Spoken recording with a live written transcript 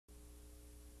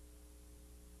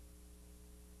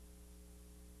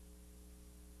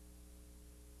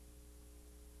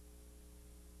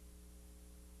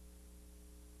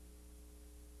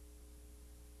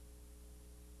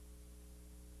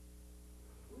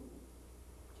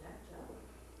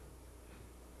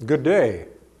Good day.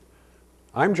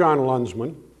 I'm John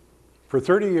Luensman. For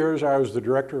 30 years, I was the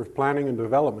Director of Planning and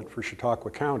Development for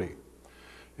Chautauqua County.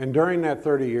 And during that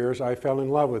 30 years, I fell in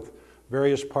love with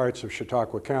various parts of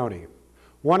Chautauqua County.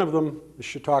 One of them is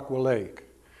Chautauqua Lake.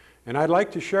 And I'd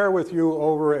like to share with you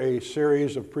over a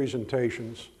series of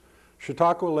presentations,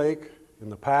 Chautauqua Lake in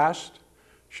the past,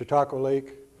 Chautauqua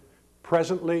Lake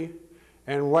presently,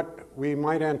 and what we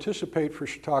might anticipate for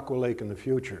Chautauqua Lake in the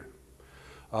future.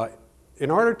 In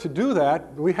order to do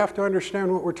that, we have to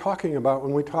understand what we're talking about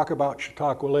when we talk about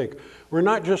Chautauqua Lake. We're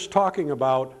not just talking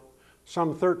about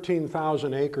some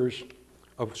 13,000 acres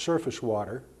of surface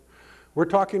water. We're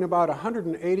talking about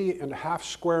 180.5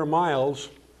 square miles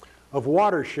of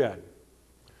watershed.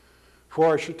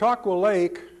 For Chautauqua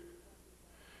Lake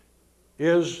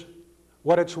is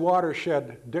what its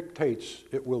watershed dictates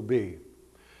it will be.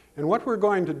 And what we're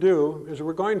going to do is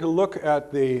we're going to look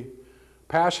at the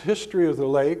past history of the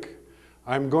lake.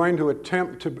 I'm going to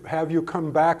attempt to have you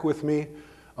come back with me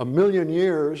a million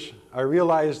years. I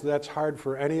realize that's hard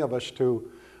for any of us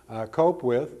to cope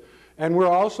with. And we're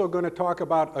also going to talk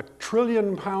about 1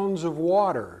 trillion pounds of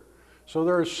water. So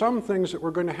there are some things that we're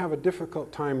going to have a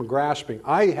difficult time grasping.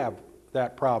 I have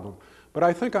that problem, but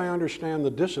I think I understand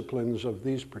the disciplines of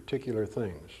these particular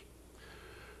things.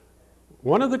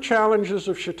 One of the challenges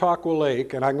of Chautauqua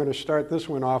Lake, and I'm going to start this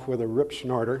one off with a rip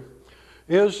snorter,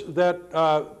 is that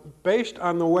based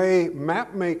on the way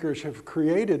map makers have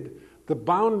created the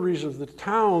boundaries of the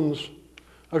towns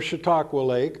of Chautauqua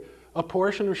Lake, a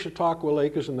portion of Chautauqua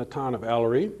Lake is in the town of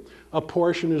Ellery, a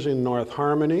portion is in North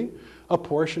Harmony, a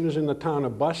portion is in the town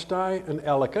of Busti and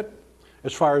Ellicott,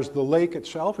 as far as the lake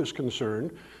itself is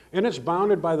concerned, and it's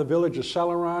bounded by the village of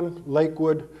Celeron,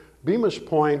 Lakewood, Bemis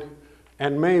Point,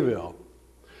 and Mayville.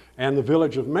 And the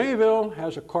village of Mayville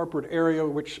has a corporate area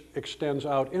which extends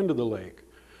out into the lake.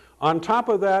 On top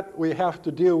of that, we have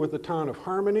to deal with the town of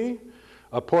Harmony,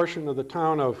 a portion of the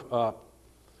town of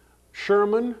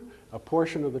Sherman, a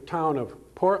portion of the town of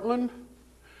Portland,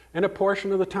 and a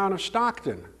portion of the town of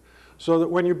Stockton. So that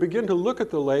when you begin to look at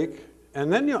the lake,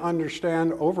 and then you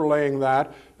understand overlaying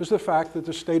that is the fact that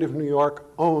the state of New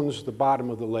York owns the bottom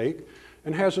of the lake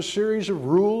and has a series of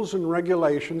rules and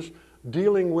regulations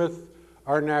dealing with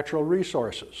our natural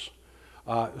resources.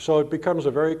 So it becomes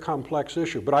a very complex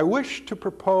issue. But I wish to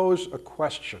propose a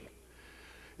question.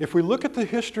 If we look at the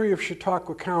history of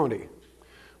Chautauqua County,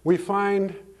 we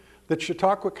find that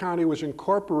Chautauqua County was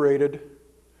incorporated,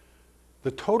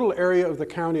 the total area of the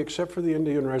county except for the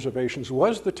Indian reservations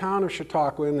was the town of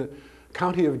Chautauqua in the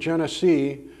county of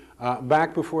Genesee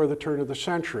back before the turn of the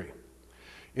century.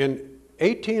 In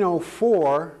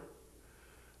 1804,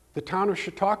 the town of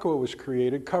Chautauqua was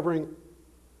created, covering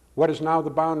what is now the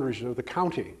boundaries of the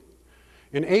county.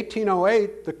 In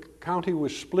 1808, the county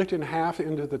was split in half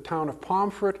into the town of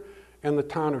Pomfret and the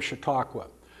town of Chautauqua.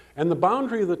 And the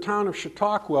boundary of the town of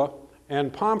Chautauqua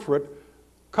and Pomfret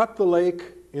cut the lake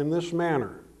in this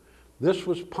manner. This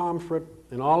was Pomfret,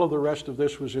 and all of the rest of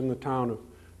this was in the town of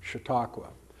Chautauqua.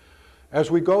 As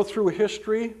we go through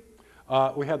history,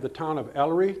 we had the town of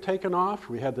Ellery taken off,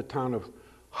 we had the town of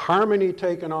Harmony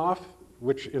taken off,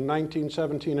 which in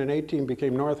 1917 and 18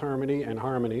 became North Harmony,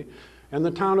 and the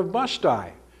town of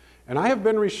Busti. And I have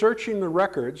been researching the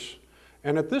records,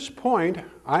 and at this point,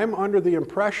 I'm under the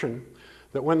impression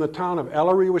that when the town of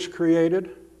Ellery was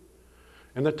created,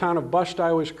 and the town of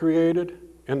Busti was created,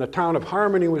 and the town of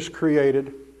Harmony was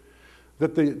created,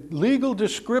 that the legal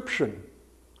description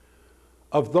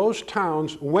of those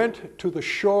towns went to the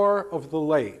shore of the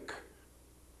lake.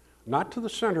 Not to the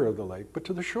center of the lake, but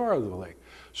to the shore of the lake.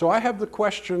 So I have the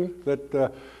question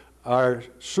that our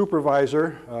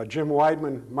supervisor, Jim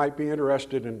Weidman, might be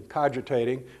interested in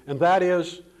cogitating, and that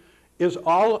is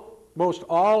most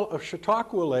all of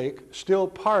Chautauqua Lake still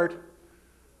part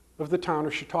of the town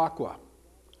of Chautauqua?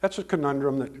 That's a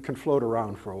conundrum that can float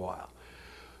around for a while.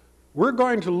 We're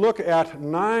going to look at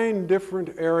 9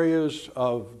 different areas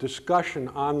of discussion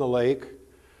on the lake.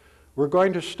 We're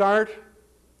going to start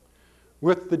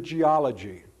with the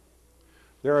geology.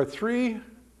 There are 3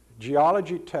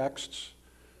 geology texts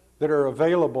that are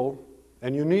available,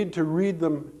 and you need to read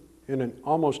them in an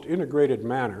almost integrated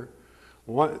manner.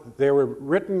 They were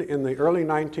written in the early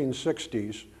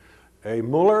 1960s, a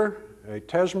Muller, a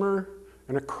Tesmer,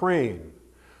 and a Crane,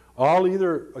 all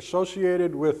either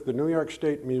associated with the New York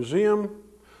State Museum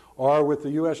or with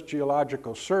the U.S.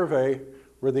 Geological Survey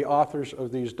were the authors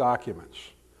of these documents.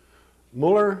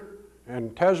 Muller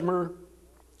and Tesmer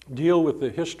deal with the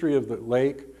history of the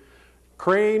lake.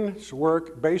 Crane's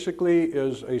work basically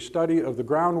is a study of the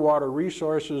groundwater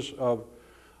resources of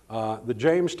the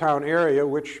Jamestown area,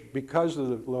 which because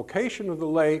of the location of the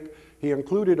lake, he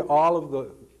included all of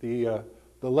the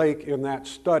lake in that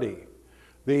study.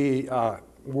 The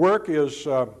work is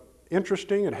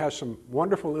interesting. It has some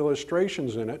wonderful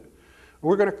illustrations in it.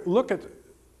 We're going to look at,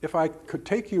 if I could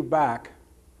take you back,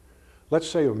 let's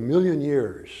say 1,000,000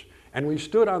 years, and we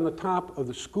stood on the top of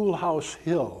the Schoolhouse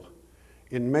Hill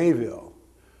in Mayville.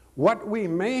 What we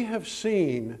may have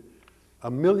seen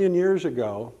 1,000,000 years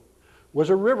ago was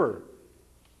a river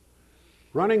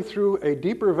running through a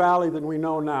deeper valley than we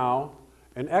know now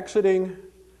and exiting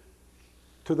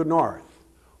to the north,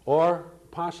 or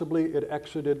possibly it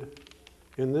exited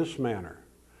in this manner.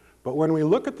 But when we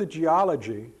look at the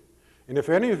geology, and if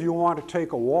any of you want to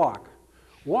take a walk,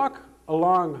 walk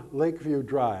along Lakeview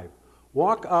Drive,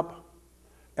 walk up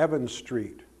Evans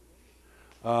Street,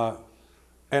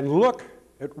 and look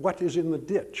at what is in the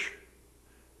ditch.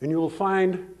 And you will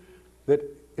find that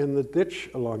in the ditch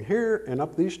along here and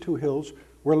up these two hills,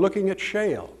 we're looking at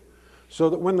shale. So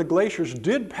that when the glaciers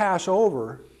did pass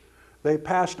over, they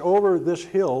passed over this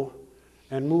hill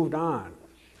and moved on.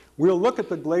 We'll look at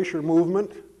the glacier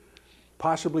movement,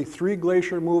 possibly 3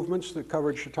 glacier movements that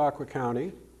covered Chautauqua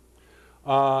County.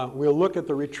 We'll look at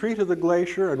the retreat of the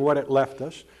glacier and what it left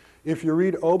us. If you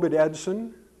read Obed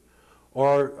Edson,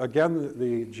 or again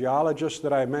the geologist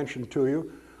that I mentioned to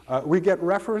you, we get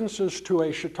references to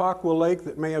a Chautauqua lake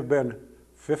that may have been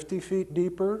 50 feet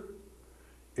deeper,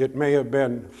 it may have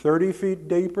been 30 feet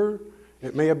deeper,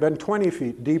 it may have been 20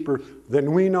 feet deeper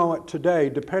than we know it today,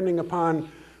 depending upon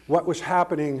what was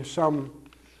happening some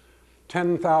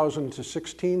 10,000 to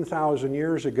 16,000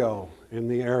 years ago in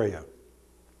the area.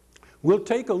 We'll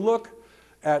take a look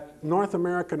at North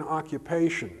American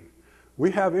occupation.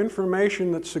 We have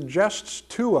information that suggests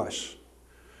to us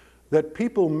that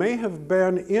people may have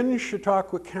been in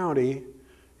Chautauqua County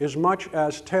as much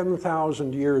as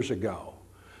 10,000 years ago.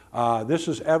 This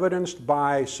is evidenced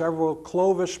by several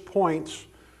Clovis points,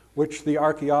 which the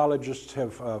archaeologists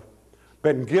have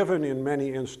been given in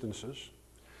many instances.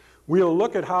 We'll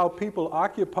look at how people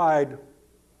occupied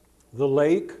the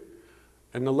lake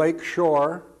and the lake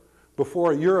shore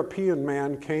before a European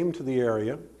man came to the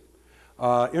area.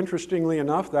 Interestingly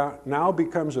enough, that now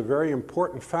becomes a very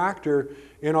important factor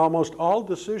in almost all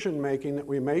decision making that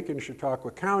we make in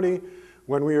Chautauqua County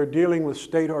when we are dealing with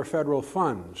state or federal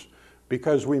funds,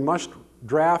 because we must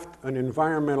draft an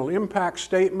environmental impact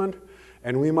statement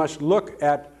and we must look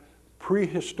at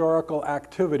prehistorical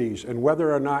activities and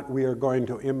whether or not we are going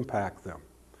to impact them.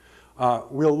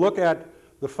 We'll look at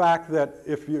the fact that,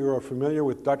 if you're familiar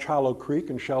with Dutch Hollow Creek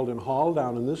and Sheldon Hall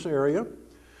down in this area,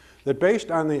 that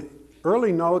based on the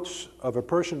early notes of a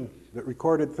person that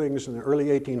recorded things in the early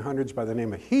 1800s by the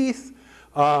name of Heath,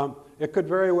 it could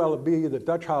very well be that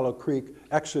Dutch Hollow Creek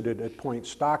exited at Point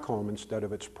Stockholm instead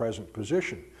of its present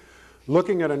position.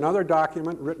 Looking at another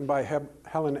document written by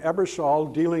Helen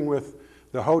Ebersol dealing with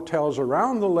the hotels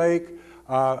around the lake,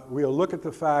 we'll look at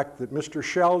the fact that Mr.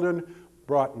 Sheldon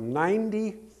brought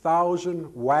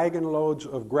 90,000 wagon loads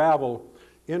of gravel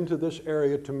into this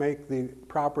area to make the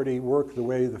property work the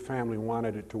way the family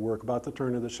wanted it to work about the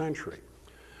turn of the century.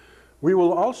 We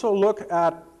will also look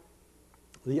at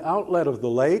the outlet of the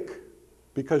lake,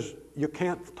 because you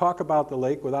can't talk about the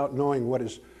lake without knowing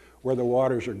where the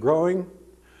waters are growing,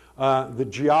 the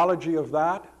geology of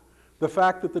that, the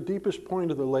fact that the deepest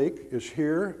point of the lake is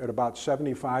here at about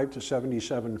 75 to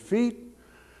 77 feet,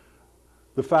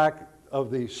 the fact of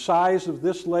the size of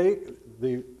this lake,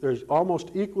 there's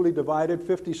almost equally divided.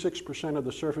 56% of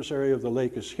the surface area of the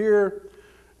lake is here,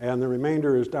 and the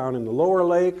remainder is down in the lower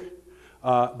lake,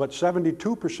 but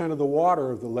 72% of the water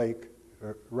of the lake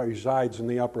resides in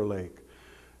the upper lake.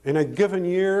 In a given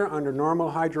year, under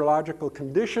normal hydrological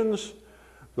conditions,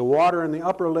 the water in the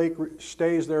upper lake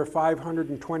stays there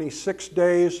 526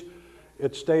 days.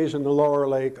 It stays in the lower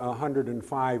lake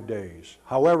 105 days.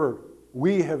 However,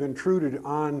 we have intruded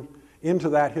into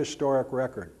that historic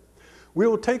record. We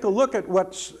will take a look at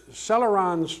what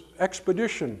Celeron's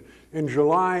expedition in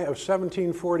July of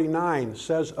 1749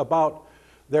 says about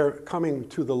their coming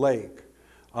to the lake.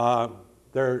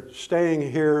 They're staying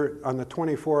here on the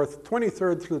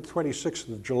 23rd through the 26th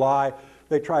of July.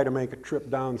 They try to make a trip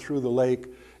down through the lake,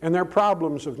 and their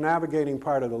problems of navigating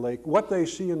part of the lake, what they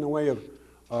see in the way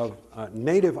of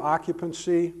native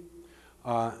occupancy.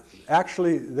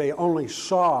 Actually, they only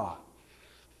saw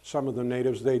some of the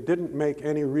natives. They didn't make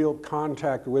any real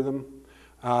contact with them.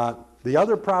 The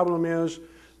other problem is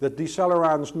that de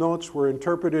Celeron's notes were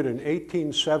interpreted in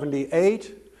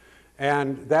 1878,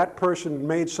 and that person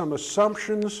made some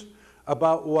assumptions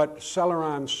about what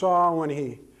Celeron saw when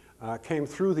he came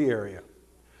through the area.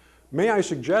 May I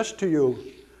suggest to you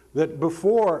that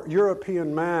before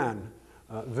European man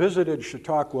visited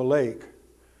Chautauqua Lake,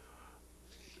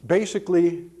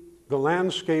 basically the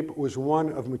landscape was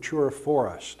one of mature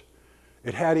forest.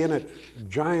 It had in it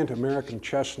giant American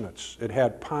chestnuts. It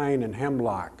had pine and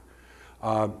hemlock.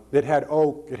 It had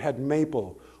oak. It had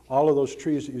maple. All of those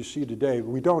trees that you see today.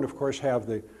 We don't, of course, have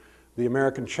the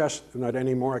American chestnut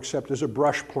anymore except as a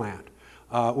brush plant.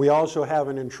 We also have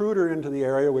an intruder into the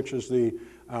area, which is the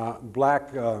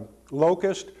black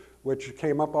locust, which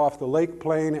came up off the lake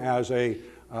plain as a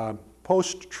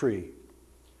post tree.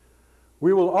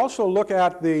 We will also look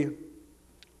at the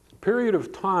period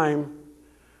of time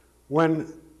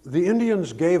when the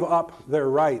Indians gave up their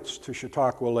rights to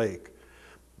Chautauqua Lake.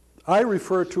 I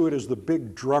refer to it as the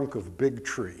big drunk of Big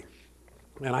Tree.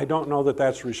 And I don't know that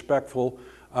that's respectful,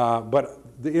 but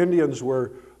the Indians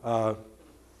were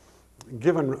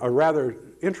given a rather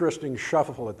interesting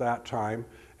shuffle at that time.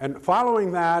 And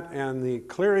following that and the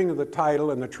clearing of the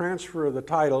title and the transfer of the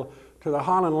title to the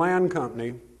Holland Land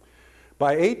Company,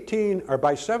 by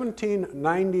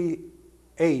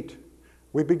 1798,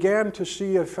 we began to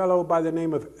see a fellow by the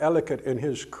name of Ellicott and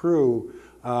his crew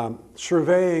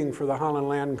surveying for the Holland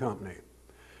Land Company.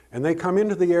 And they come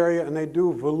into the area and they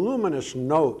do voluminous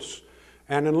notes.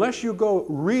 And unless you go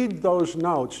read those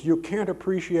notes, you can't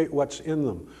appreciate what's in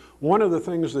them. One of the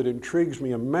things that intrigues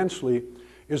me immensely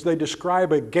is they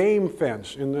describe a game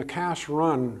fence in the Cass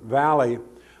Run Valley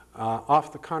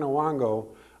off the Conewango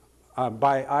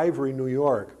by Ivory, New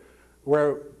York,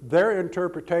 where their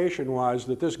interpretation was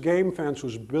that this game fence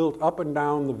was built up and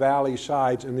down the valley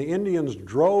sides, and the Indians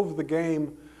drove the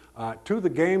game to the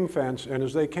game fence, and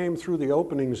as they came through the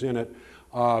openings in it,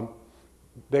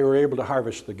 they were able to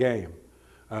harvest the game.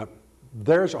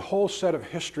 There's a whole set of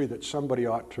history that somebody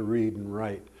ought to read and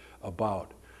write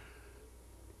about.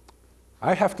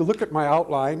 I have to look at my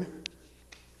outline.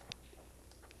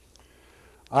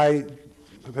 I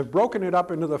have broken it up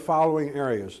into the following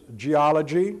areas: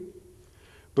 geology,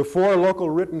 before local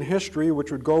written history,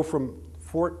 which would go from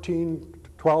 14,000 to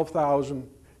 12,000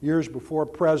 years before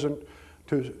present,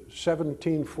 to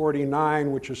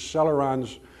 1749, which is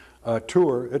Celeron's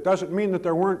tour. It doesn't mean that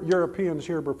there weren't Europeans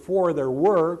here before. There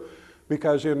were,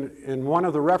 because in one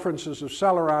of the references of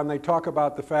Celeron, they talk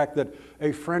about the fact that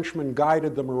a Frenchman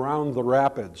guided them around the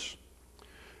rapids.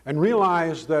 And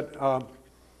realize that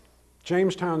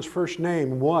Jamestown's first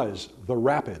name was the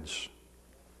Rapids.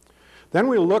 Then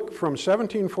we look from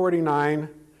 1749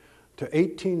 to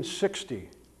 1860.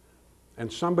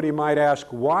 And somebody might ask,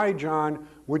 why, John,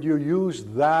 would you use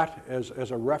that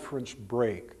as a reference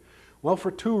break? Well,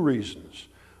 for two reasons.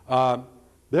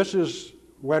 This is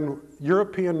when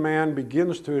European man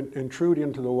begins to intrude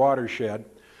into the watershed,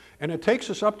 and it takes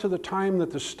us up to the time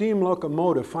that the steam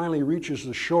locomotive finally reaches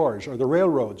the shores, or the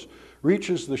railroads,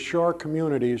 reaches the shore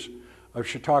communities of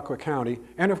Chautauqua County,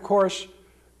 and of course,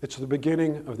 it's the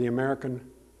beginning of the American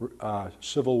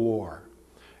Civil War.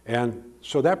 And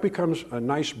so that becomes a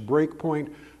nice break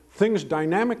point. Things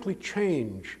dynamically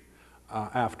change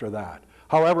after that.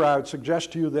 However, I would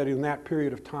suggest to you that in that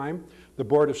period of time, the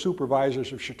Board of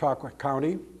Supervisors of Chautauqua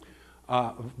County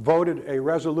voted a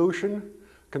resolution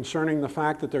concerning the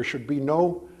fact that there should be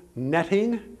no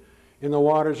netting in the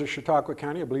waters of Chautauqua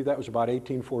County. I believe that was about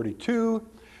 1842.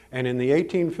 And in the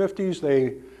 1850s,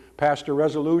 they passed a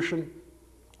resolution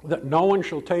that no one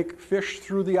shall take fish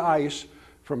through the ice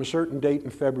from a certain date in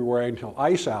February until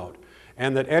ice out,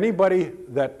 and that anybody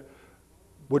that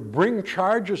would bring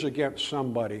charges against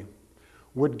somebody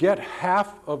would get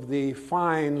half of the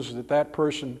fines that that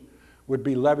person would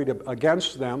be levied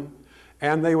against them,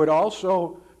 and they would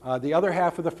also, the other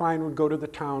half of the fine would go to the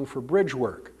town for bridge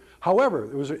work. However,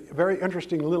 there was a very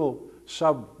interesting little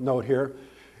sub-note here.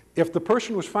 If the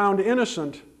person was found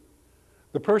innocent,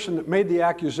 the person that made the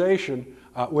accusation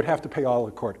would have to pay all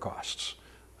the court costs.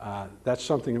 That's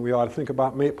something that we ought to think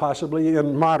about possibly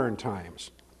in modern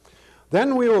times.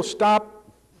 Then we will stop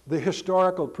the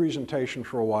historical presentation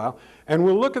for a while, and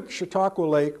we'll look at Chautauqua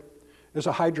Lake as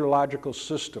a hydrological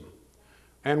system.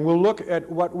 And we'll look at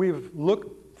what we've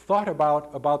thought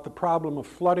about the problem of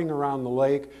flooding around the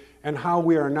lake and how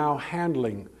we are now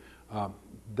handling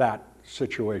that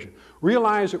situation.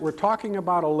 Realize that we're talking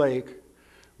about a lake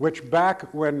which,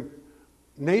 back when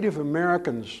Native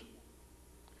Americans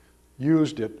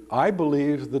used it, I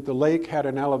believe that the lake had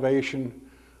an elevation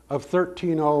of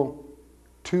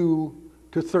 1302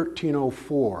 to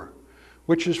 1304,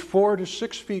 which is 4 to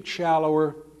 6 feet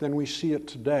shallower than we see it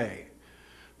today.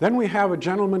 Then we have a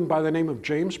gentleman by the name of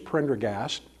James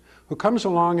Prendergast who comes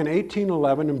along in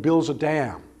 1811 and builds a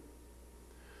dam.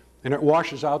 And it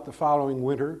washes out the following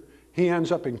winter. He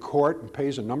ends up in court and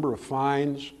pays a number of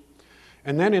fines.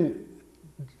 And then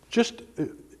just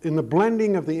in the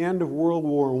blending of the end of World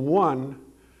War I,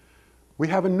 we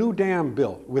have a new dam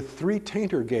built with 3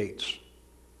 tainter gates.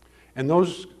 And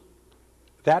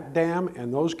that dam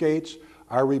and those gates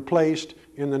are replaced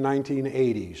in the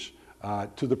 1980s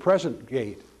to the present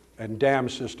gate and dam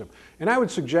system. And I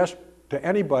would suggest to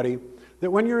anybody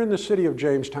that when you're in the city of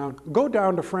Jamestown, go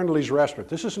down to Friendly's restaurant.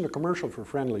 This isn't a commercial for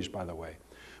Friendly's, by the way.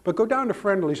 But go down to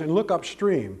Friendly's and look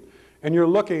upstream, and you're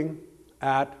looking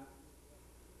at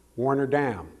Warner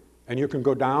Dam. And you can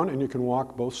go down and you can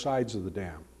walk both sides of the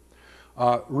dam.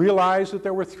 Realize that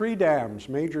there were 3 dams,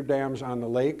 major dams on the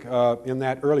lake in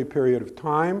that early period of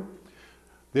time.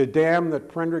 The dam that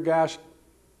Prendergast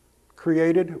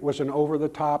created was an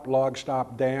over-the-top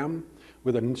log-stop dam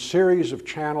with a series of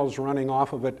channels running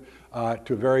off of it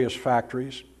to various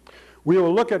factories. We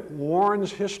will look at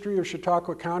Warren's History of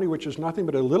Chautauqua County, which is nothing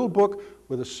but a little book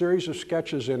with a series of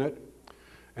sketches in it.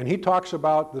 And he talks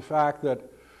about the fact that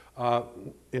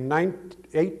in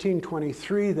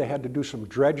 1823, they had to do some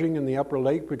dredging in the upper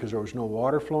lake because there was no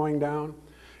water flowing down.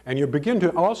 And you begin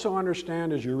to also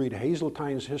understand as you read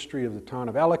Hazeltine's History of the Town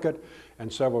of Ellicott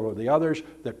and several of the others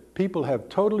that people have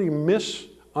totally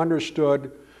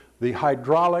misunderstood the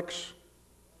hydraulics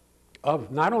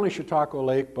of not only Chautauqua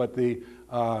Lake, but the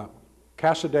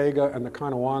Cassadaga and the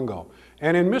Conowongo.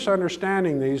 And in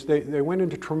misunderstanding these, they went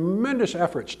into tremendous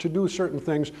efforts to do certain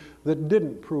things that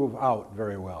didn't prove out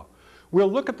very well.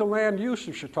 We'll look at the land use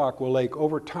of Chautauqua Lake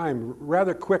over time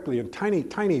rather quickly in tiny,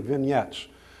 tiny vignettes.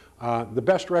 The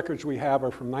best records we have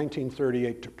are from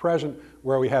 1938 to present,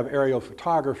 where we have aerial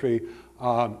photography,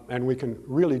 and we can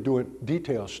really do a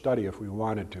detailed study if we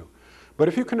wanted to. But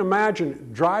if you can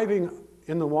imagine driving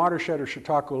in the watershed of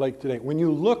Chautauqua Lake today, when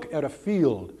you look at a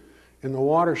field in the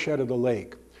watershed of the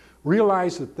lake,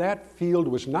 realize that that field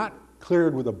was not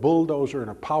cleared with a bulldozer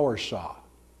and a power saw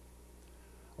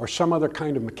or some other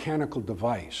kind of mechanical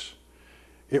device.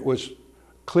 It was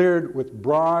cleared with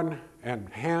brawn and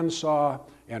handsaw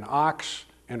and ox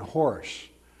and horse.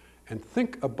 And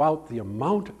think about the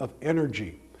amount of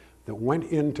energy that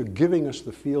went into giving us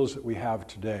the fields that we have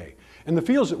today. And the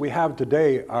fields that we have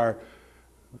today are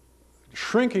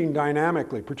shrinking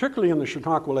dynamically, particularly in the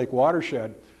Chautauqua Lake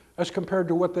watershed, as compared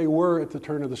to what they were at the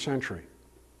turn of the century.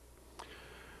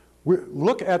 We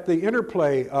look at the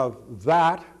interplay of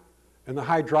that and the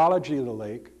hydrology of the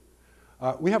lake.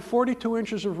 We have 42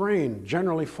 inches of rain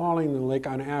generally falling in the lake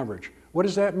on average. What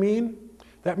does that mean?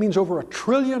 That means over 1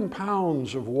 trillion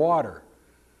pounds of water.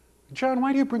 John,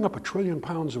 why do you bring up 1 trillion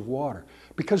pounds of water?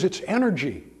 Because it's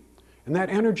energy. And that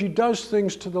energy does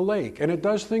things to the lake, and it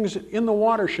does things in the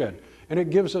watershed, and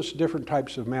it gives us different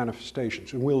types of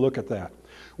manifestations, and we'll look at that.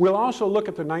 We'll also look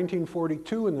at the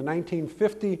 1942 and the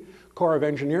 1950 Corps of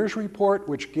Engineers report,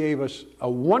 which gave us a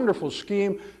wonderful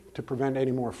scheme to prevent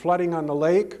any more flooding on the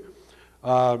lake.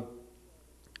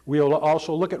 We'll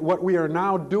also look at what we are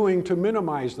now doing to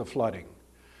minimize the flooding,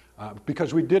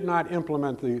 because we did not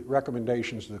implement the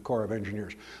recommendations of the Corps of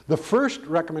Engineers. The first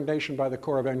recommendation by the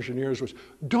Corps of Engineers was,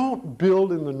 don't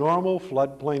build in the normal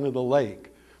floodplain of the lake.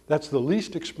 That's the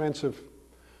least expensive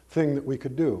thing that we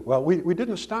could do. Well, we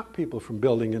didn't stop people from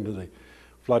building into the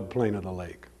floodplain of the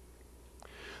lake.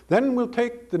 Then we'll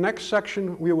take the next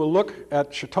section, we will look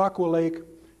at Chautauqua Lake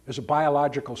as a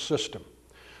biological system.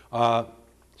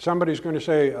 Somebody's going to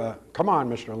say, come on,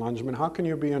 Mr. Luensman, how can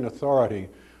you be an authority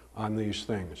on these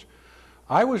things?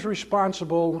 I was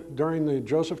responsible during the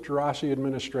Joseph Gerasi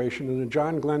administration and the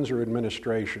John Glenser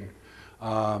administration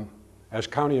as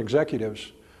county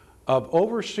executives of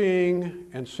overseeing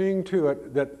and seeing to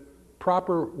it that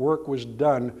proper work was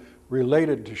done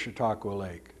related to Chautauqua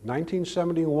Lake.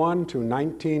 1971 to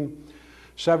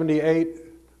 1978,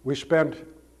 we spent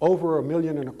over $1.25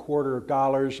 million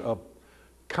of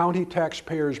county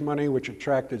taxpayers' money, which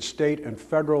attracted state and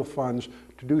federal funds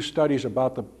to do studies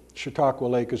about the Chautauqua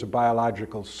Lake as a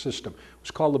biological system. It was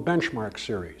called the Benchmark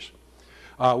Series.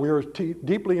 We were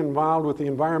deeply involved with the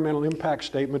environmental impact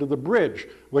statement of the bridge,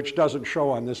 which doesn't show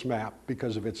on this map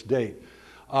because of its date.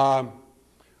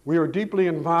 We were deeply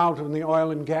involved in the oil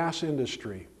and gas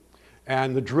industry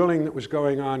and the drilling that was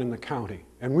going on in the county.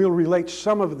 And we'll relate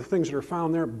some of the things that are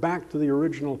found there back to the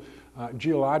original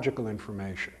geological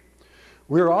information.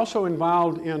 We were also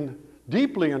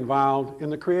deeply involved in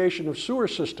the creation of sewer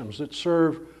systems that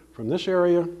serve from this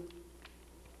area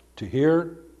to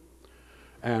here,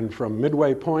 and from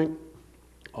Midway Point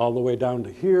all the way down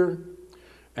to here,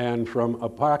 and from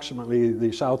approximately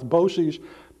the South Bossies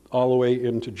all the way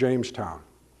into Jamestown.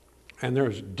 And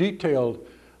there's detailed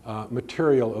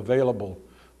material available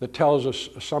that tells us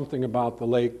something about the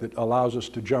lake that allows us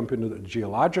to jump into the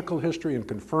geological history and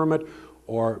confirm it,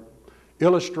 or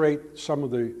illustrate some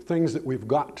of the things that we've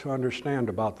got to understand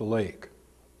about the lake.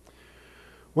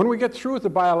 When we get through with the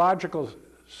biological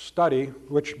study,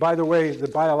 which, by the way, the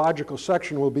biological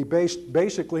section will be based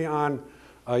basically on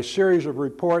a series of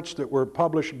reports that were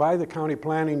published by the County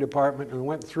Planning Department and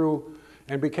went through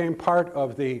and became part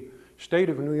of the State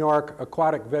of New York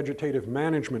Aquatic Vegetative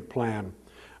Management Plan,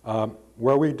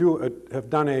 where we have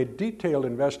done a detailed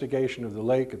investigation of the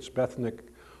lake, its benthic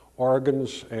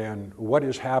organs, and what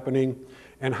is happening,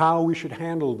 and how we should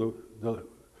handle the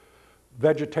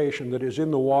vegetation that is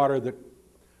in the water that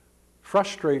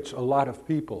frustrates a lot of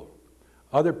people.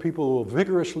 Other people will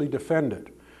vigorously defend it.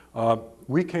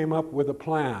 We came up with a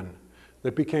plan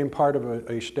that became part of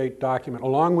a state document,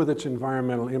 along with its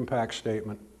environmental impact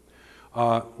statement.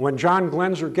 When John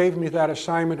Glenser gave me that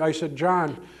assignment, I said,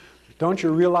 John, don't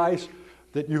you realize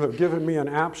that you have given me an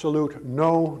absolute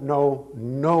no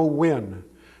win,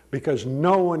 because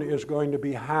no one is going to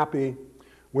be happy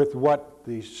with what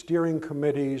the steering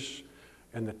committees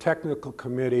and the technical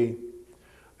committee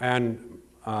and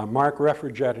Mark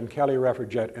Refriget and Kelly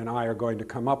Refriget and I are going to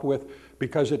come up with,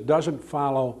 because it doesn't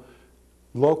follow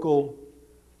local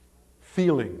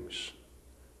feelings.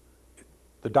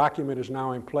 The document is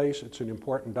now in place. It's an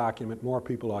important document. More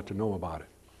people ought to know about it.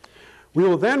 We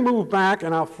will then move back,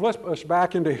 and I'll flip us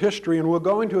back into history, and we'll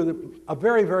go into a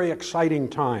very, very exciting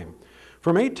time.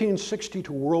 From 1860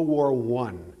 to World War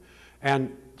I,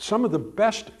 and some of the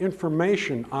best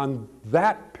information on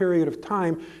that period of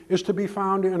time is to be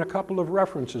found in a couple of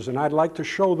references, and I'd like to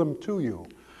show them to you.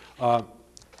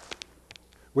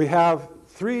 We have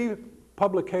 3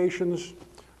 publications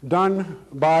done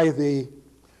by the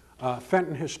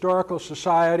Fenton Historical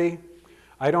Society.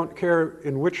 I don't care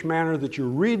in which manner that you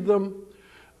read them,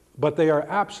 but they are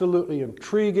absolutely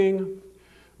intriguing.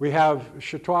 We have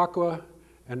Chautauqua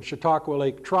and Chautauqua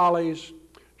Lake trolleys,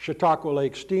 Chautauqua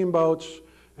Lake steamboats,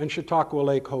 and Chautauqua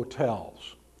Lake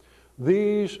hotels.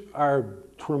 These are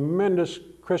tremendous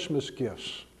Christmas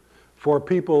gifts for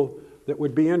people that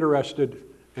would be interested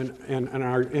and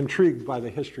are intrigued by the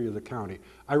history of the county.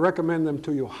 I recommend them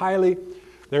to you highly.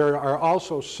 There are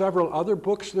also several other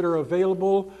books that are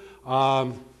available,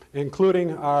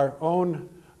 including our own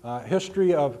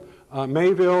history of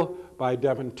Mayville by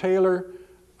Devin Taylor.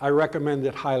 I recommend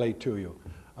it highly to you.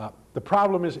 The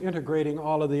problem is integrating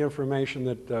all of the information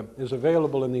that is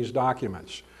available in these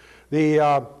documents.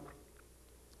 If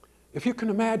you can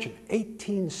imagine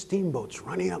 18 steamboats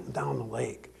running up and down the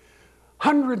lake,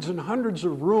 hundreds and hundreds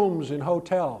of rooms in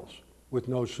hotels with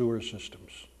no sewer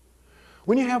systems.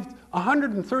 When you have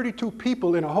 132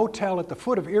 people in a hotel at the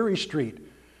foot of Erie Street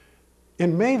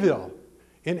in Mayville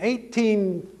in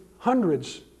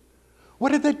 1800s,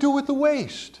 what did they do with the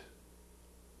waste?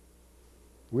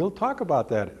 We'll talk about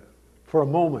that for a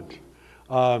moment.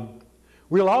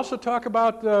 We'll also talk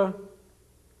about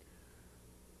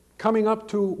coming up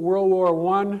to World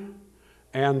War I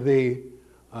and the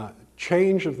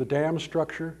change of the dam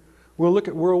structure. We'll look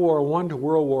at World War I to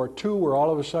World War II, where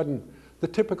all of a sudden the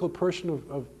typical person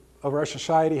of our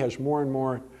society has more and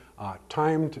more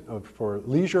time for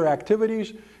leisure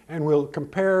activities, and we'll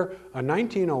compare a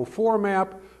 1904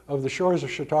 map of the shores of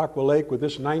Chautauqua Lake with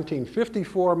this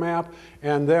 1954 map,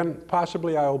 and then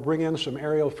possibly I will bring in some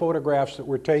aerial photographs that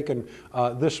were taken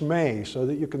this May so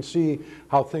that you can see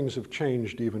how things have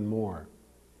changed even more.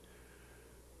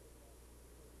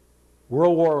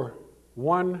 World War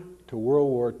I to World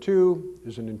War II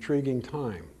is an intriguing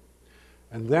time.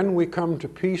 And then we come to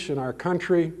peace in our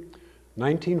country,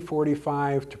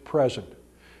 1945 to present.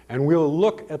 And we'll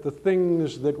look at the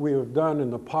things that we have done in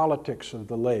the politics of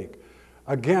the lake.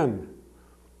 Again,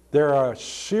 there are a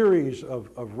series of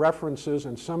references,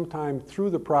 and sometime through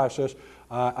the process,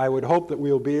 I would hope that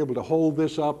we'll be able to hold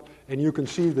this up and you can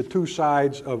see the 2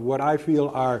 sides of what I feel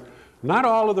are not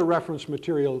all of the reference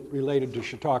material related to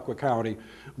Chautauqua County,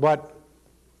 but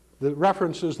the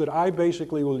references that I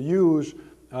basically will use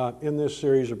in this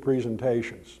series of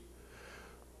presentations.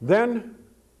 Then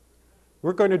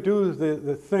we're going to do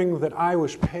the thing that I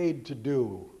was paid to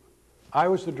do. I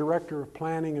was the Director of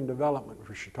Planning and Development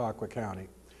for Chautauqua County.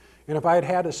 And if I had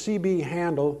had a CB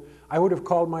handle, I would have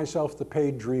called myself the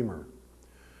paid dreamer,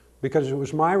 because it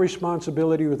was my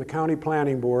responsibility with the County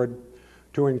Planning Board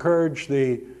to encourage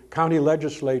the county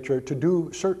legislature to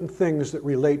do certain things that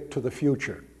relate to the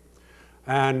future.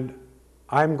 And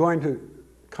I'm going to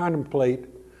contemplate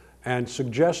and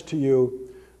suggest to you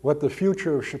what the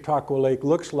future of Chautauqua Lake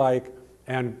looks like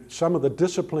and some of the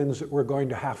disciplines that we're going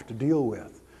to have to deal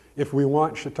with if we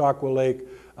want Chautauqua Lake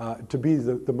to be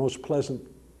the most pleasant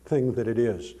thing that it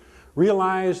is.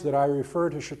 Realize that I refer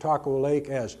to Chautauqua Lake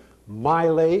as my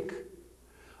lake.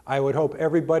 I would hope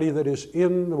everybody that is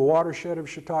in the watershed of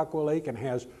Chautauqua Lake and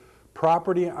has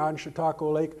property on Chautauqua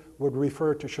Lake would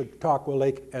refer to Chautauqua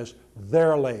Lake as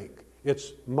their lake.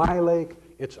 It's my lake,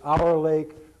 it's our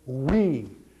lake. We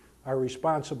are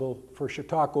responsible for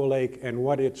Chautauqua Lake and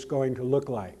what it's going to look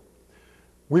like.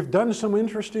 We've done some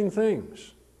interesting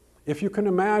things. If you can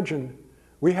imagine,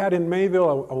 we had in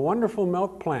Mayville a wonderful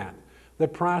milk plant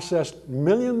that processed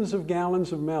millions of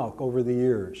gallons of milk over the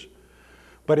years.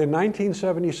 But in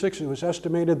 1976, it was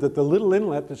estimated that the little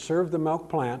inlet that served the milk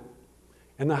plant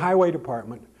and the highway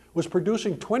department was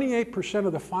producing 28%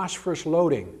 of the phosphorus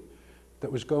loading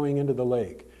that was going into the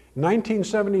lake. In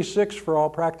 1976, for all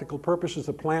practical purposes,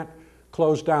 the plant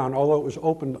closed down, although it was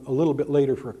opened a little bit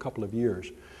later for a couple of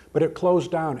years. But it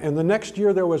closed down. And the next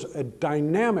year, there was a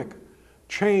dynamic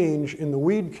change in the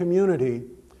weed community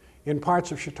in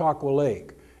parts of Chautauqua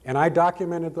Lake. And I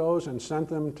documented those and sent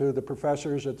them to the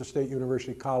professors at the State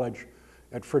University College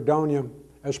at Fredonia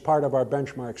as part of our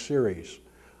benchmark series.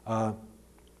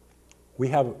 We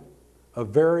have a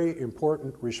very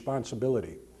important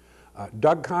responsibility.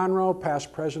 Doug Conroe,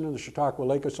 past president of the Chautauqua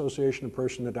Lake Association, a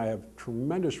person that I have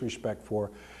tremendous respect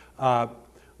for,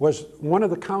 was one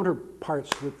of the counterparts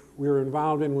that we were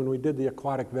involved in when we did the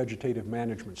aquatic vegetative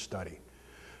management study.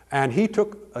 And he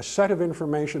took a set of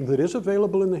information that is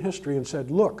available in the history and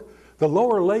said, look, the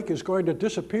lower lake is going to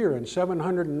disappear in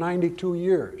 792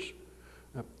 years.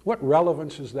 Now, what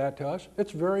relevance is that to us?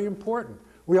 It's very important.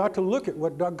 We ought to look at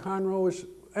what Doug Conroe was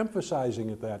emphasizing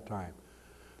at that time.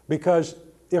 Because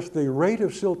if the rate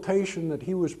of siltation that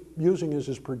he was using as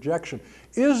his projection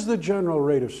is the general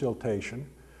rate of siltation,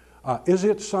 is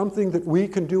it something that we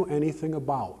can do anything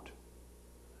about?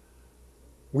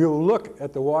 We'll look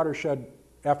at the watershed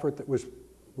effort that was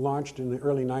launched in the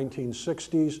early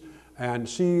 1960s and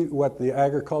see what the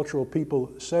agricultural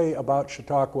people say about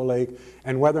Chautauqua Lake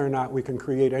and whether or not we can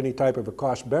create any type of a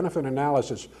cost-benefit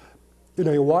analysis in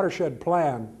a watershed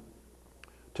plan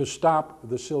to stop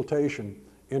the siltation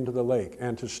into the lake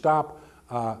and to stop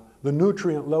the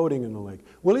nutrient loading in the lake.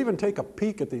 We'll even take a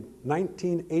peek at the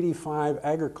 1985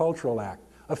 Agricultural Act,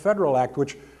 a federal act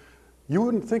which you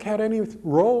wouldn't think had any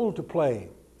role to play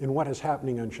in what is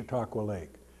happening on Chautauqua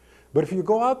Lake. But if you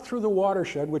go out through the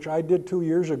watershed, which I did 2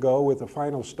 years ago with a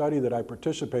final study that I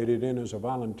participated in as a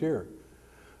volunteer,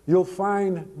 you'll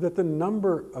find that the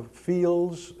number of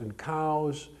fields and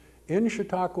cows in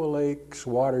Chautauqua Lake's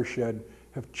watershed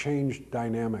have changed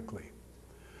dynamically.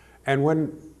 And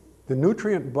when the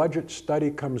nutrient budget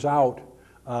study comes out,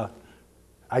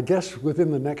 I guess within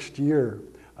the next year,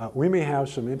 we may have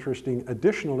some interesting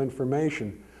additional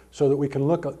information so that we can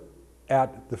look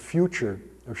at the future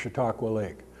of Chautauqua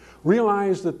Lake.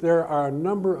 Realize that there are a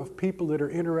number of people that are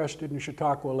interested in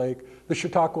Chautauqua Lake. The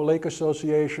Chautauqua Lake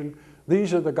Association,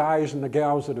 these are the guys and the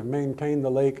gals that have maintained the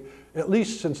lake at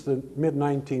least since the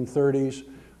mid-1930s.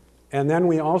 And then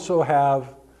we also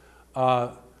have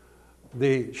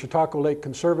the Chautauqua Lake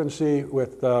Conservancy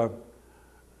with a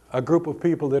group of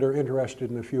people that are interested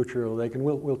in the future of the lake, and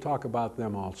we'll talk about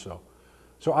them also.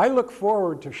 So I look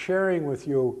forward to sharing with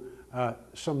you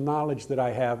some knowledge that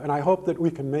I have, and I hope that we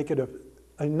can make it of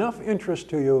enough interest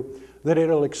to you that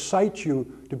it'll excite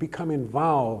you to become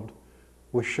involved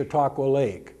with Chautauqua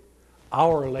Lake,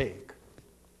 our lake,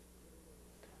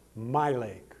 my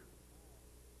lake.